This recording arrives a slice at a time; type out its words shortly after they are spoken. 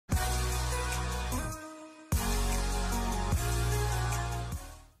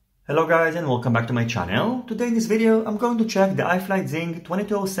Hello guys and welcome back to my channel. Today in this video I'm going to check the iFlight XING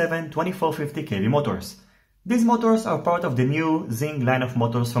 2207 2450 kV motors. These motors are part of the new XING line of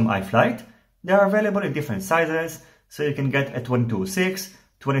motors from iFlight. They are available in different sizes, so you can get a 2206,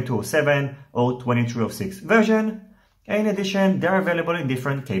 2207 or 2306 version. And in addition, they are available in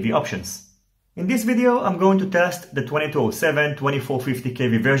different kV options. In this video, I'm going to test the 2207 2450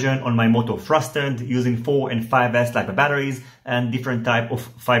 kV version on my motor thrust-end using 4 and 5S Lipo batteries and different type of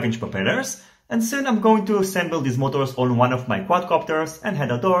 5-inch propellers. And soon I'm going to assemble these motors on one of my quadcopters and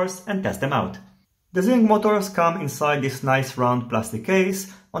head outdoors and test them out. The XING motors come inside this nice round plastic case.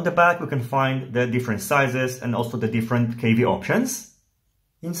 On the back we can find the different sizes and also the different kV options.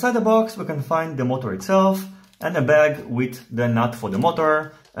 Inside the box we can find the motor itself and a bag with the nut for the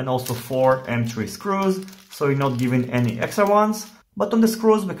motor and also 4 M3 screws, so you're not given any extra ones. But on the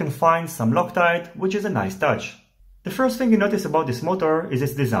screws we can find some Loctite, which is a nice touch. The first thing you notice about this motor is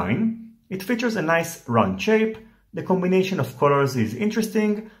its design. It features a nice round shape, the combination of colors is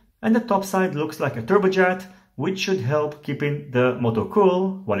interesting, and the top side looks like a turbojet, which should help keeping the motor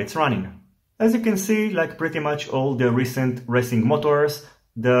cool while it's running. As you can see, like pretty much all the recent racing motors,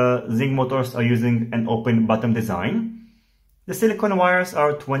 the XING motors are using an open bottom design. The silicone wires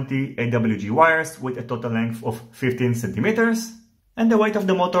are 20 AWG wires with a total length of 15 centimeters. And the weight of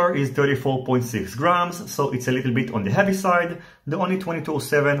the motor is 34.6 grams, so it's a little bit on the heavy side. The only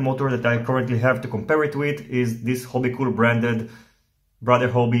 2207 motor that I currently have to compare it with is this Hobbycool branded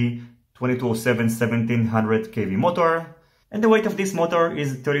Brother Hobby 2207 1700 kV motor. And the weight of this motor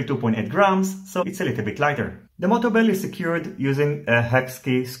is 32.8 grams, so it's a little bit lighter. The motor bell is secured using a hex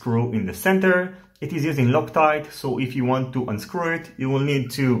key screw in the center. It is using Loctite, so if you want to unscrew it, you will need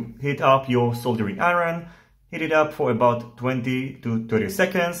to heat up your soldering iron, heat it up for about 20 to 30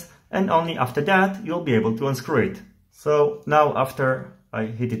 seconds, and only after that you'll be able to unscrew it. So now after I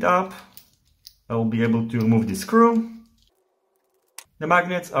heat it up, I will be able to remove the screw. The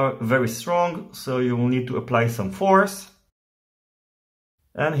magnets are very strong, so you will need to apply some force.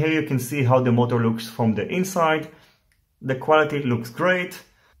 And here you can see how the motor looks from the inside. The quality looks great,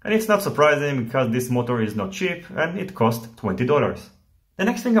 and it's not surprising because this motor is not cheap and it cost $20. The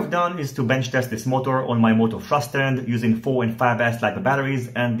next thing I've done is to bench test this motor on my motor thrust-end using 4 and 5S Lipo batteries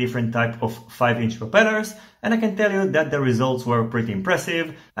and different type of 5-inch propellers, and I can tell you that the results were pretty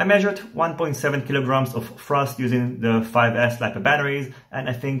impressive. I measured 1.7 kilograms of thrust using the 5S Lipo batteries, and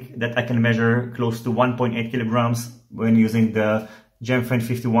I think that I can measure close to 1.8 kilograms when using the Gemfan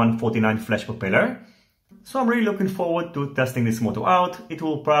 5149 flash propeller. So I'm really looking forward to testing this motor out. It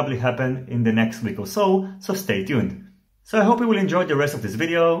will probably happen in the next week or so stay tuned. So I hope you will enjoy the rest of this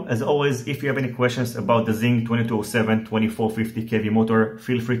video. As always, if you have any questions about the XING 2207 2450 kV motor,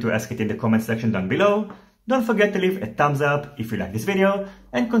 feel free to ask it in the comment section down below. Don't forget to leave a thumbs up if you like this video,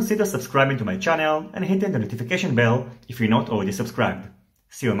 and consider subscribing to my channel and hitting the notification bell if you're not already subscribed.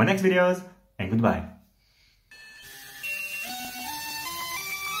 See you in my next videos, and goodbye.